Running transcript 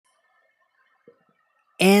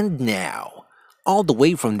And now, all the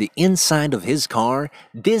way from the inside of his car,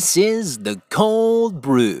 this is the Cold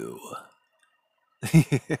Brew.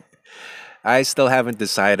 I still haven't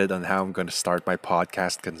decided on how I'm going to start my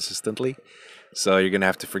podcast consistently, so you're going to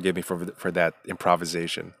have to forgive me for that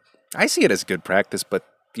improvisation. I see it as good practice, but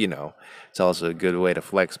it's also a good way to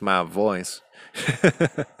flex my voice.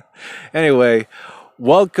 Anyway,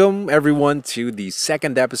 welcome everyone to the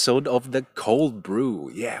second episode of the Cold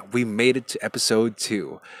Brew. Yeah, we made it to episode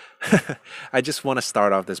 2. I just want to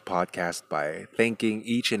start off this podcast by thanking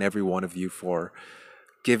each and every one of you for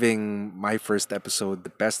giving my first episode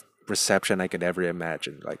the best reception I could ever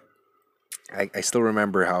imagine. Like, I still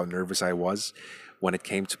remember how nervous I was when it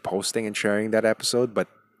came to posting and sharing that episode, but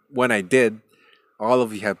when I did, all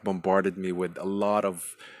of you have bombarded me with a lot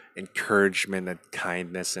of encouragement and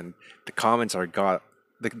kindness, and the comments I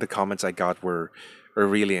got were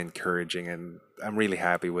really encouraging, and I'm really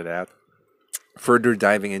happy with that. Further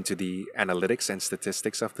diving into the analytics and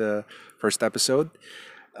statistics of the first episode,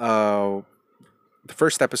 uh, the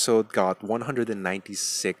first episode got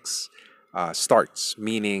 196 starts,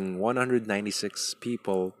 meaning 196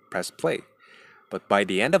 people pressed play. But by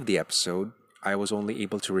the end of the episode, I was only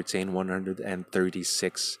able to retain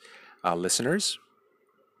 136 listeners.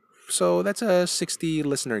 So that's a 60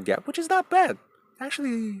 listener gap, which is not bad.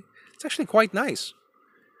 Actually, it's actually quite nice.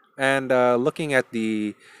 And looking at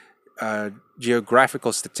the uh,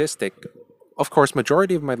 geographical statistic, of course,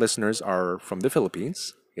 majority of my listeners are from the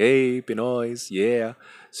Philippines. Hey, Pinoys, yeah.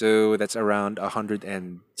 So that's around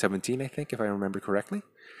 117, I think, if I remember correctly.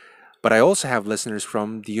 But I also have listeners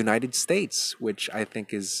from the United States, which I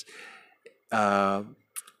think is uh,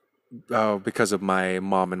 because of my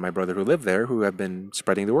mom and my brother who live there who have been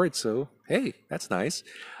spreading the word. So, hey, that's nice.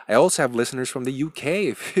 I also have listeners from the UK,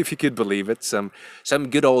 if you could believe it. Some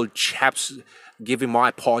good old chaps giving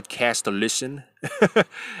my podcast a listen.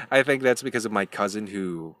 I think that's because of my cousin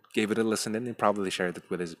who gave it a listen and probably shared it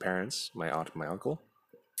with his parents, my aunt and my uncle.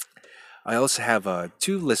 I also have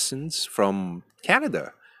two listens from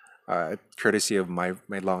Canada, courtesy of my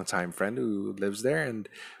longtime friend who lives there and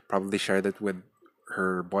probably shared it with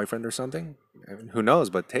her boyfriend or something. Who knows?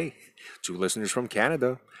 But hey, two listeners from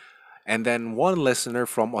Canada. And then one listener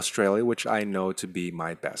from Australia, which I know to be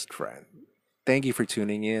my best friend. Thank you for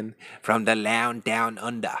tuning in from the Lounge Down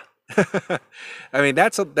Under. I mean,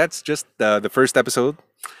 that's just the first episode.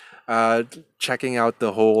 Uh, Checking out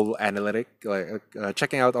the whole analytic,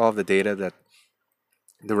 checking out all of the data that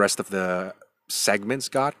the rest of the segments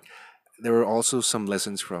got. There were also some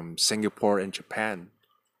lessons from Singapore and Japan,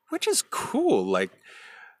 which is cool. Like,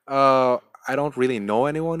 uh, I don't really know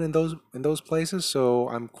anyone in those places, so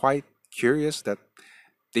I'm quite curious that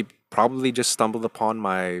they probably just stumbled upon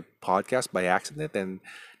my podcast by accident and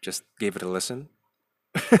just gave it a listen.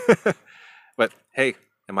 But hey,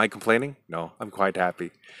 am I complaining? No, I'm quite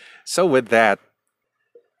happy. So with that,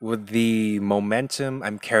 with the momentum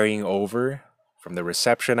I'm carrying over from the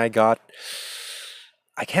reception I got,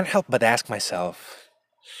 I can't help but ask myself,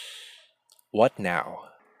 what now?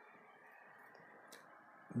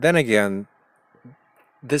 Then again,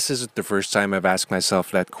 this isn't the first time I've asked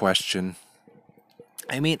myself that question.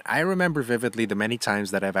 I mean, I remember vividly the many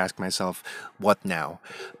times that I've asked myself, what now?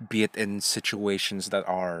 Be it in situations that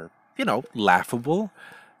are, laughable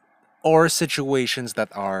or situations that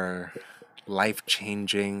are life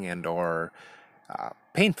changing and or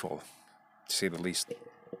painful, to say the least.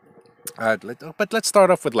 But let's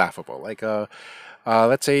start off with laughable.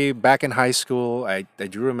 Let's say back in high school, I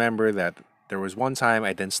do remember that there was one time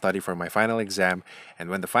I didn't study for my final exam, and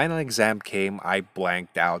when the final exam came, I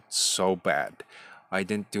blanked out so bad. I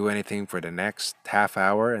didn't do anything for the next half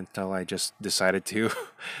hour until I just decided to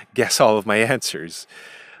guess all of my answers.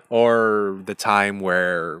 Or the time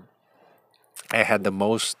where I had the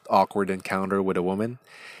most awkward encounter with a woman.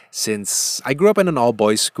 Since I grew up in an all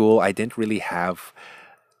boys school, I didn't really have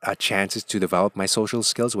chances to develop my social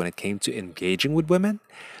skills when it came to engaging with women.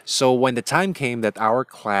 So when the time came that our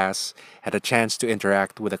class had a chance to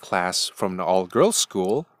interact with a class from an all girls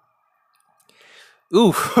school,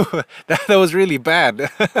 ooh, that was really bad.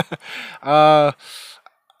 uh,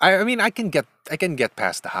 I mean, I can get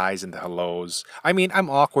past the highs and the hellos. I mean, I'm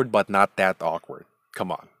awkward, but not that awkward.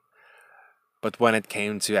 Come on. But when it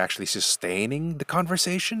came to actually sustaining the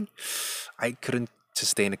conversation, I couldn't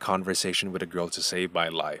sustain a conversation with a girl to save my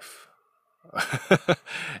life.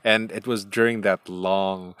 And it was during that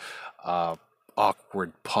long, uh,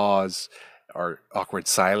 awkward pause or awkward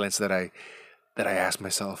silence that I asked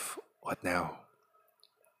myself, "What now?"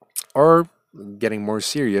 Or getting more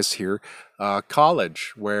serious here,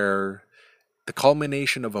 college, where the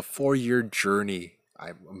culmination of a 4 year journey.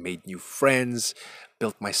 I made new friends,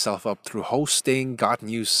 built myself up through hosting, got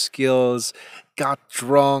new skills, got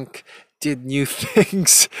drunk, did new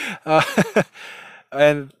things. Uh,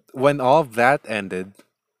 and when all of that ended,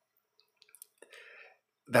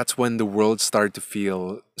 that's when the world started to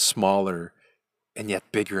feel smaller and yet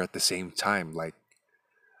bigger at the same time. Like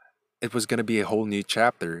it was going to be a whole new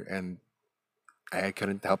chapter. And I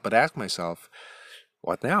couldn't help but ask myself,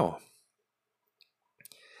 what now?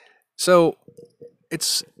 So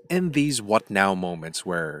it's in these what now moments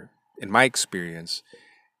where, in my experience,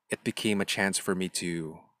 it became a chance for me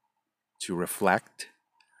to reflect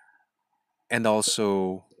and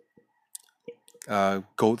also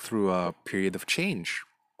go through a period of change.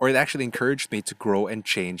 Or it actually encouraged me to grow and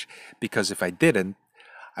change because if I didn't,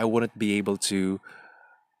 I wouldn't be able to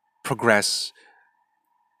progress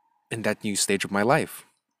in that new stage of my life.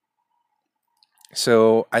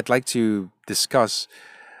 So I'd like to discuss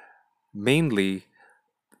mainly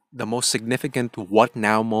the most significant what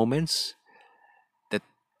now moments that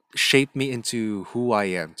shaped me into who I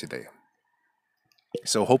am today.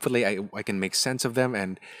 So hopefully I can make sense of them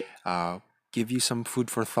and uh, give you some food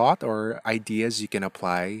for thought or ideas you can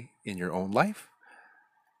apply in your own life.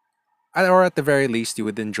 Or at the very least, you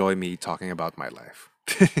would enjoy me talking about my life.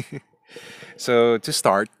 So to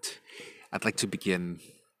start, I'd like to begin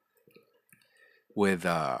with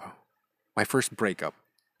my first breakup.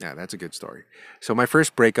 Yeah, that's a good story. So my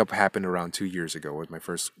first breakup happened around 2 years ago with my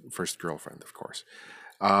first girlfriend, of course.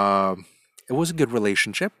 Um, it was a good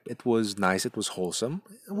relationship. It was nice. It was wholesome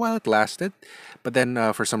while it lasted, but then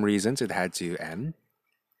for some reasons it had to end.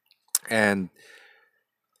 And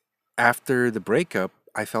after the breakup,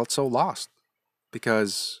 I felt so lost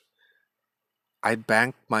because I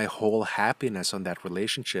banked my whole happiness on that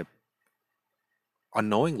relationship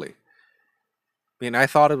unknowingly. I mean, I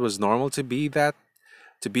thought it was normal to be that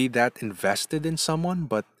invested in someone,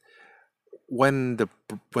 but when the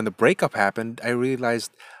breakup happened, I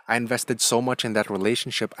realized I invested so much in that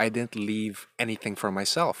relationship, I didn't leave anything for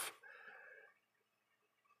myself.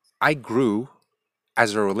 I grew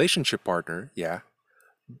as a relationship partner, yeah,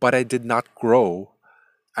 but I did not grow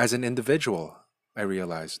as an individual, I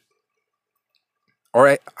realized.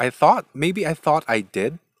 Or I thought I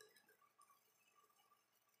did,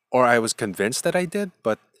 or I was convinced that I did,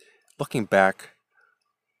 but looking back,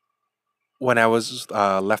 when I was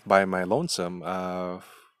left by my lonesome,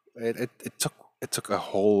 it took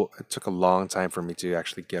a long time for me to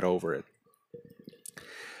actually get over it.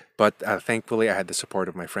 But thankfully, I had the support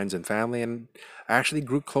of my friends and family, and I actually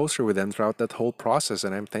grew closer with them throughout that whole process,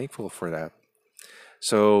 and I'm thankful for that.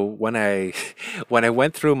 So when I when I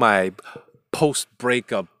went through my post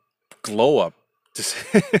breakup glow up, just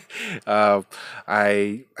uh,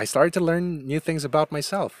 I started to learn new things about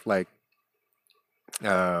myself. Like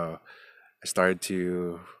I started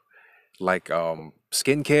to like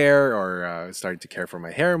skincare, or started to care for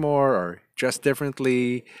my hair more, or dress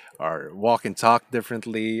differently, or walk and talk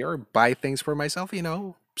differently, or buy things for myself.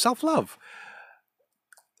 Self love.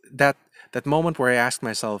 That that moment where I asked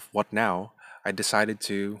myself, "What now?" I decided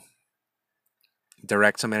to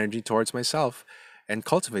direct some energy towards myself and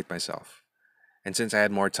cultivate myself. And since I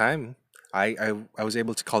had more time, I was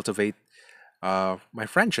able to cultivate my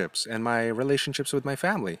friendships and my relationships with my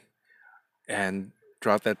family. And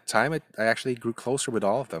throughout that time, I actually grew closer with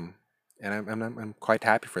all of them. And I'm quite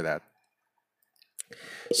happy for that.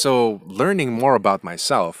 So, learning more about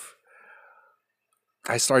myself,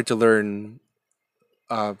 I started to learn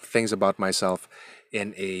things about myself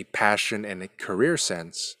in a passion and a career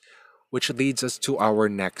sense, which leads us to our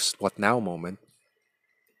next what now moment,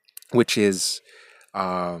 which is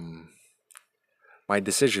um, my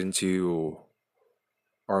decision to,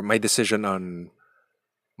 or my decision on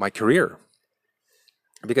my career.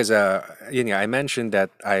 Because I mentioned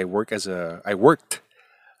that I worked as a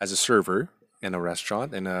server in a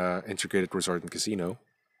restaurant in a integrated resort and casino.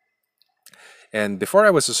 And before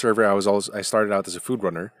I was a server, I started out as a food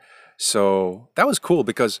runner. So that was cool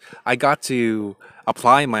because I got to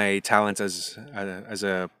apply my talents as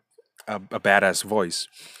a badass voice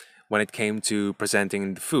when it came to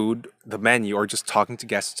presenting the food, the menu, or just talking to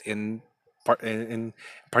guests in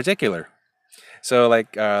particular. So,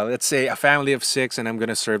 like, let's say a family of six, and I'm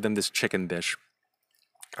gonna serve them this chicken dish.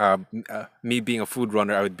 Me being a food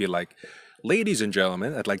runner, I would be like, "Ladies and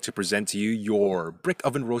gentlemen, I'd like to present to you your brick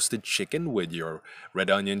oven roasted chicken with your red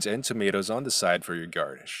onions and tomatoes on the side for your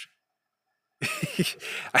garnish."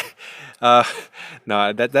 I- uh,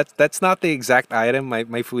 no, that's not the exact item.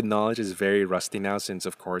 My food knowledge is very rusty now, since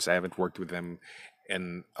of course I haven't worked with them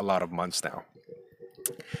in a lot of months now.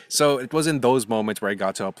 So it was in those moments where I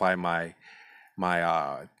got to apply my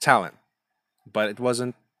talent. but it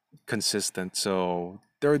wasn't consistent. So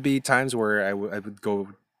there would be times where I would go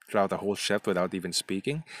throughout the whole shift without even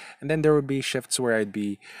speaking, and then there would be shifts where I'd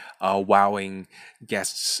be wowing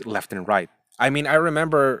guests left and right. I mean, I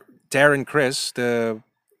remember Darren Chris, the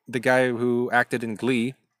guy who acted in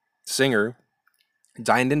Glee, singer,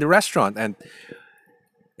 dined in the restaurant,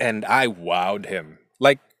 and I wowed him.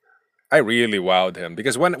 Like I really wowed him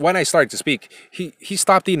because when I started to speak, he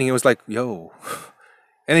stopped eating. He was like, "Yo,"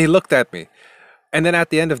 and he looked at me. And then at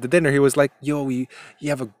the end of the dinner, he was like, "Yo, you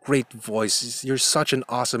have a great voice. You're such an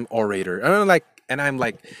awesome orator." And I'm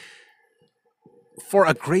like, for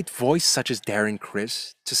a great voice such as Darren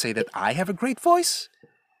Chris to say that I have a great voice,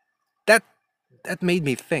 that that made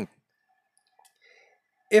me think.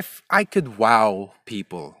 If I could wow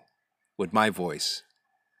people with my voice,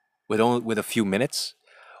 with a few minutes,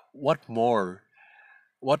 what more?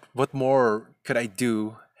 What more could I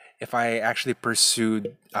do if I actually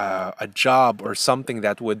pursued a job or something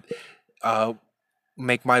that would uh,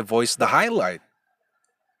 make my voice the highlight?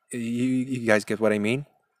 You guys get what I mean?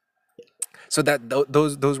 So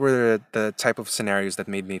those were the type of scenarios that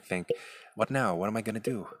made me think, what now? What am I gonna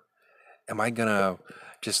do? Am I gonna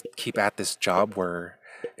just keep at this job where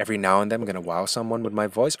every now and then I'm gonna wow someone with my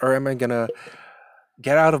voice, or am I gonna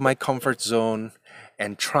get out of my comfort zone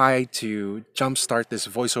and try to jumpstart this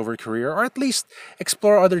voiceover career, or at least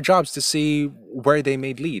explore other jobs to see where they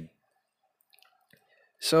may lead?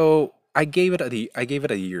 So I gave it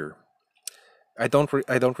a year. I don't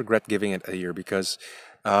regret giving it a year because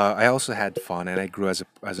I also had fun and I grew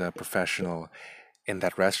as a professional in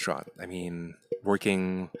that restaurant. I mean,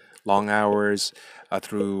 working long hours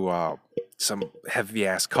through some heavy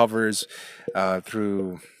ass covers,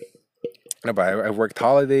 through no, but I worked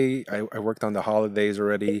holiday. I worked on the holidays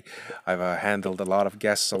already. I've handled a lot of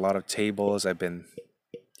guests, a lot of tables. I've been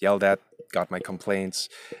yelled at, got my complaints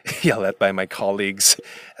yelled at by my colleagues.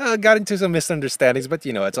 Got into some misunderstandings, but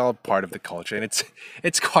you know, it's all part of the culture, and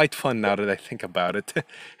it's quite fun now that I think about it.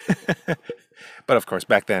 But of course,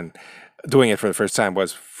 back then, doing it for the first time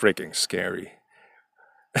was freaking scary.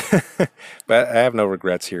 But I have no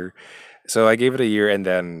regrets here. So I gave it a year, and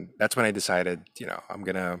then that's when I decided, you know, I'm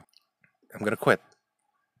gonna quit.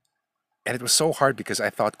 And it was so hard because I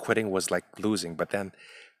thought quitting was like losing, but then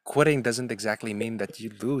quitting doesn't exactly mean that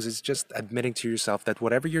you lose. It's just admitting to yourself that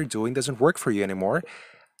whatever you're doing doesn't work for you anymore,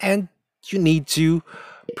 and you need to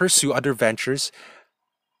pursue other ventures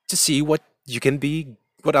to see what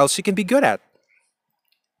else you can be good at.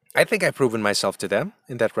 I think I've proven myself to them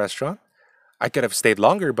in that restaurant. I could have stayed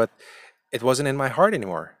longer, but it wasn't in my heart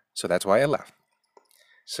anymore. So that's why I left.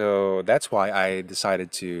 So that's why I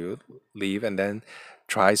decided to leave and then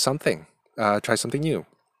try something new.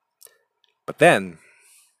 But then,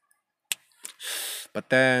 but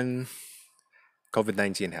then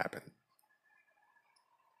COVID-19 happened.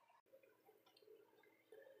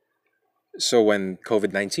 So when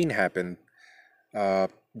COVID-19 happened,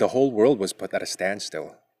 the whole world was put at a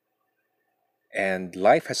standstill, and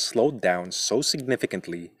life has slowed down so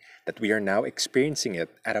significantly that we are now experiencing it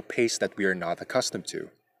at a pace that we are not accustomed to.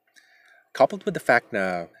 Coupled with the fact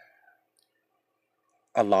that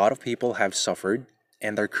a lot of people have suffered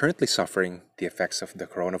and are currently suffering the effects of the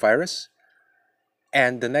coronavirus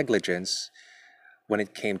and the negligence when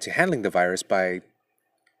it came to handling the virus by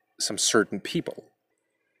some certain people.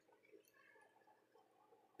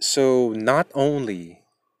 So,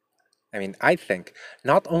 I think,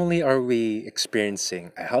 not only are we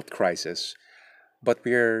experiencing a health crisis, but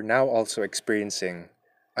we are now also experiencing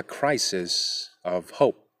a crisis of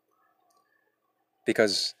hope.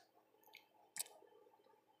 Because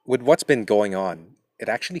with what's been going on, it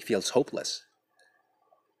actually feels hopeless.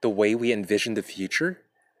 The way we envision the future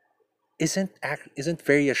isn't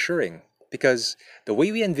very assuring, because the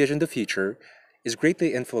way we envision the future is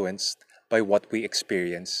greatly influenced by what we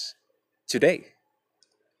experience today.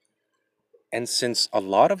 And since a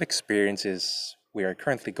lot of experiences we are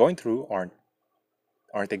currently going through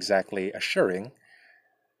aren't exactly assuring,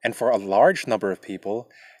 and for a large number of people,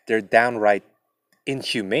 they're downright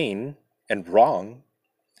inhumane and wrong,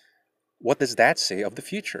 what does that say of the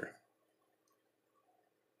future?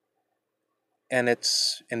 And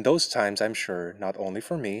it's in those times, I'm sure, not only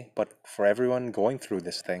for me, but for everyone going through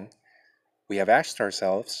this thing, we have asked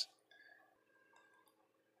ourselves,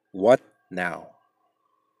 what now?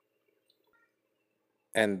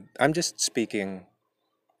 And I'm just speaking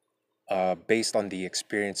based on the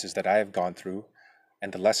experiences that I have gone through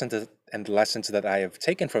and the lessons that I have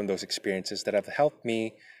taken from those experiences that have helped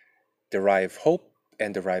me derive hope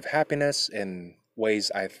and derive happiness in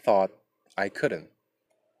ways I thought I couldn't.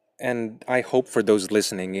 And I hope for those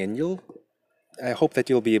listening in, I hope that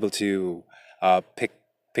you'll be able to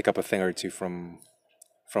pick up a thing or two from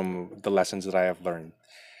the lessons that I have learned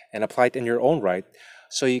and apply it in your own right,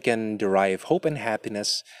 so you can derive hope and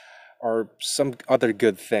happiness or some other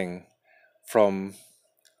good thing from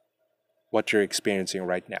what you're experiencing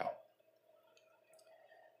right now.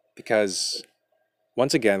 Because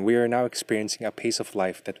once again, we are now experiencing a pace of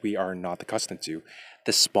life that we are not accustomed to.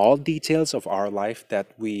 The small details of our life that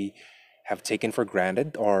we have taken for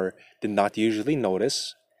granted or did not usually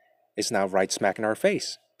notice is now right smack in our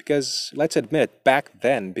face. Because let's admit, back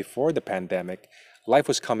then, before the pandemic, life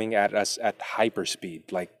was coming at us at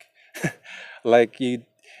hyperspeed. Like you'd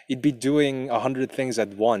be doing 100 things at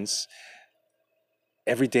once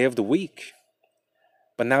every day of the week.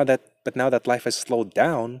 But now that life has slowed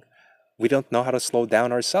down, we don't know how to slow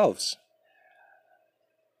down ourselves.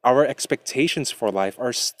 Our expectations for life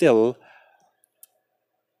are still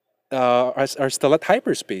at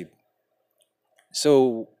hyperspeed.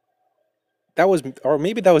 So that was, or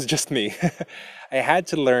maybe that was just me. I had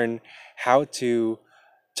to learn how to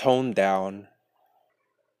tone down.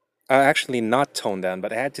 Actually, not tone down,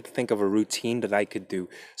 but I had to think of a routine that I could do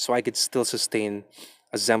so I could still sustain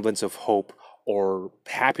a semblance of hope or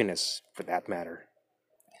happiness for that matter.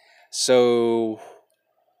 So,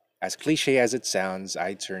 as cliche as it sounds,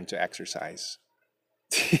 I turned to exercise.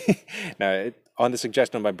 Now, on the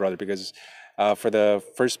suggestion of my brother, because for the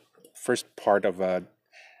first part of the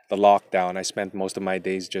lockdown, I spent most of my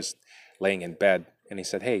days just laying in bed, and he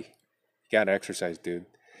said, "Hey, you gotta exercise, dude."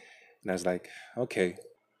 And I was like, "Okay."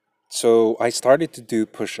 So I started to do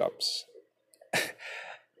push-ups,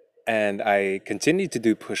 and I continued to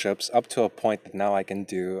do push-ups up to a point that now I can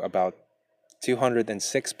do about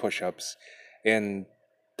 206 push-ups in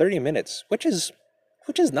 30 minutes, which is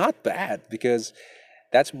not bad because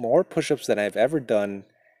that's more push-ups than I've ever done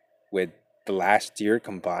with the last year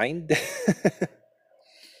combined.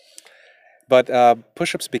 But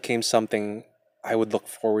push-ups became something I would look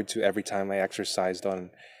forward to every time I exercised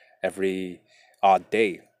on every odd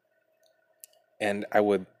day, and I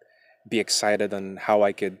would be excited on how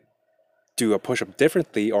I could do a push-up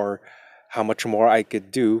differently or how much more I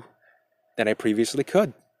could do than I previously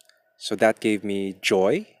could. So that gave me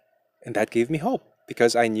joy and that gave me hope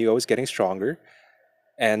because I knew I was getting stronger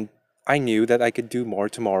and I knew that I could do more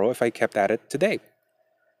tomorrow if I kept at it today.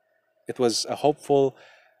 It was a hopeful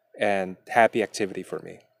and happy activity for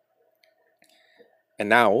me. And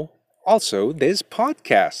now, also, this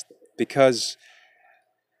podcast because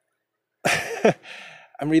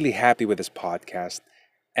I'm really happy with this podcast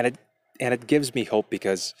and it gives me hope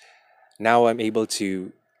because now I'm able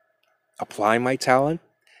to apply my talent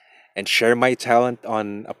and share my talent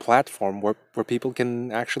on a platform where people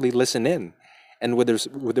can actually listen in. And with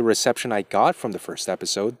the reception I got from the first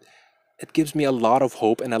episode, it gives me a lot of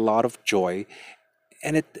hope and a lot of joy.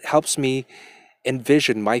 And it helps me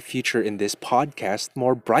envision my future in this podcast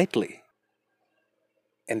more brightly.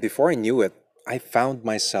 And before I knew it, I found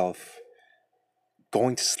myself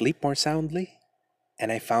going to sleep more soundly.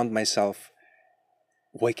 And I found myself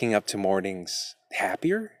waking up to mornings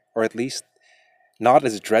happier, or at least not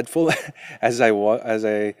as dreadful as I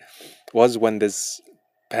was when this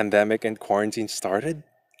pandemic and quarantine started.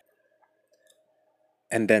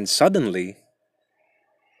 And then suddenly,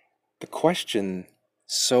 the question,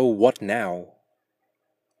 so what now,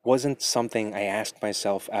 wasn't something I asked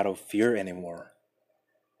myself out of fear anymore.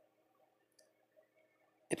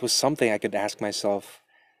 It was something I could ask myself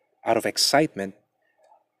out of excitement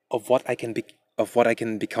of what I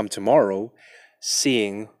can become tomorrow,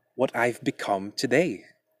 seeing what I've become today.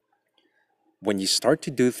 When you start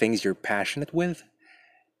to do things you're passionate with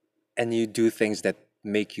and you do things that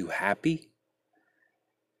make you happy,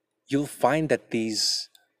 you'll find that these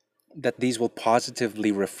will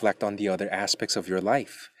positively reflect on the other aspects of your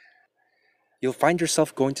life. You'll find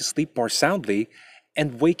yourself going to sleep more soundly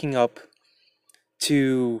and waking up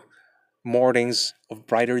to mornings of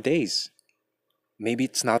brighter days. Maybe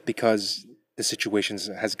it's not because the situations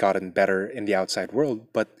has gotten better in the outside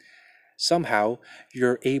world, but somehow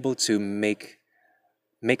you're able to make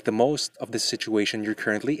the most of the situation you're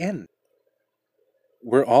currently in.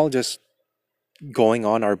 We're all just going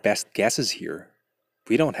on our best guesses here.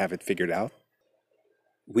 We don't have it figured out.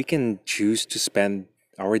 We can choose to spend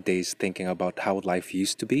our days thinking about how life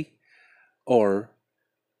used to be, or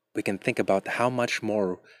we can think about how much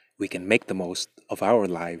more we can make the most of our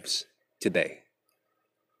lives today.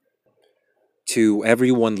 To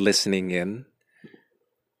everyone listening in,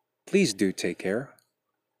 please do take care.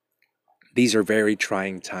 These are very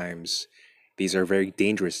trying times, these are very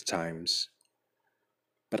dangerous times,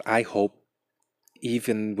 but I hope,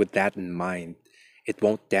 even with that in mind, it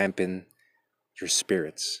won't dampen your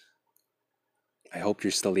spirits. I hope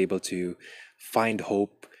you're still able to find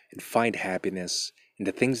hope and find happiness in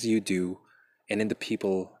the things you do and in the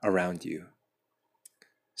people around you.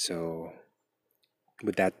 So,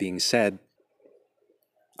 with that being said,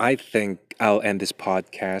 I think I'll end this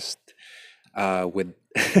podcast with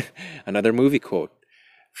another movie quote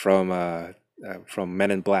from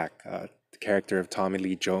Men in Black, the character of Tommy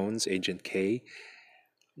Lee Jones, Agent K,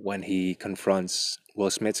 when he confronts Will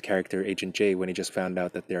Smith's character, Agent J, when he just found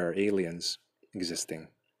out that there are aliens existing.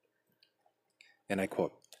 And I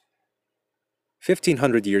quote,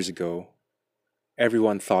 1500 years ago,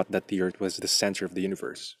 everyone thought that the Earth was the center of the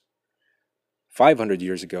universe. 500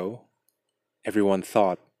 years ago, everyone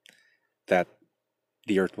thought that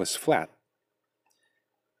the Earth was flat.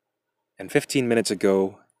 And 15 minutes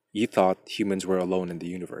ago, you thought humans were alone in the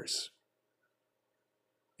universe.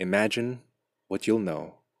 Imagine what you'll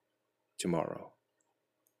know tomorrow.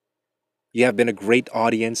 You have been a great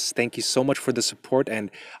audience. Thank you so much for the support, and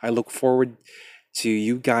I look forward to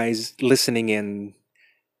you guys listening in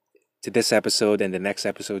to this episode and the next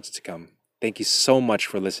episodes to come. Thank you so much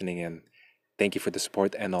for listening in. Thank you for the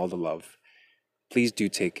support and all the love. Please do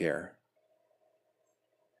take care.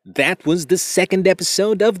 That was the second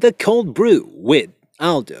episode of The Cold Brew with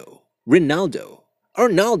Aldo, Ronaldo,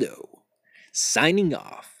 Arnaldo. Signing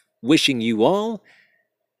off. Wishing you all.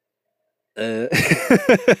 Uh,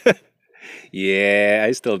 yeah,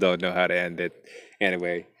 I still don't know how to end it.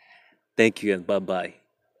 Anyway, thank you and bye bye.